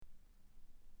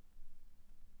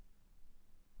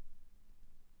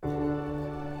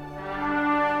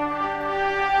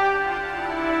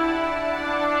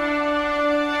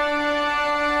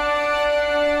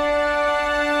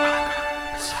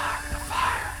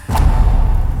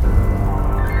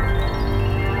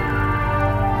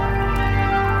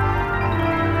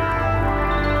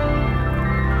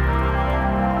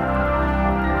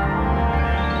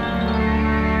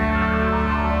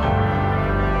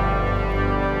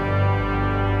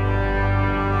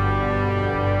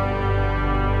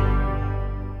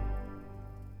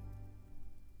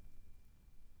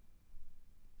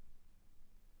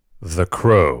The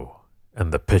Crow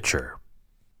and the Pitcher.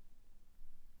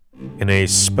 In a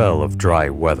spell of dry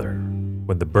weather,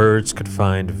 when the birds could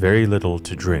find very little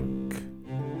to drink,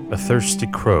 a thirsty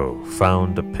crow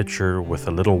found a pitcher with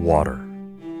a little water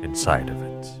inside of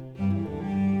it.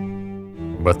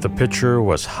 But the pitcher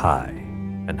was high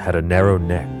and had a narrow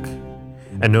neck,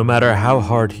 and no matter how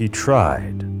hard he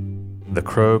tried, the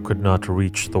crow could not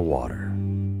reach the water.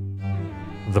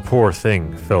 The poor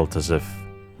thing felt as if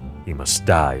he must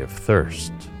die of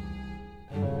thirst.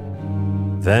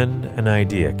 Then an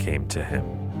idea came to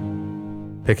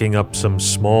him. Picking up some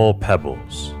small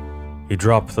pebbles, he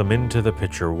dropped them into the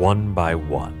pitcher one by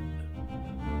one.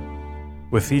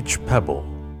 With each pebble,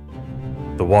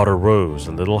 the water rose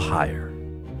a little higher,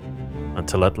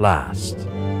 until at last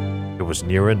it was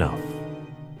near enough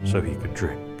so he could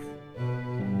drink.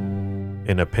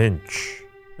 In a pinch,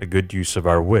 a good use of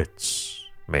our wits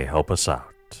may help us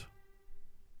out.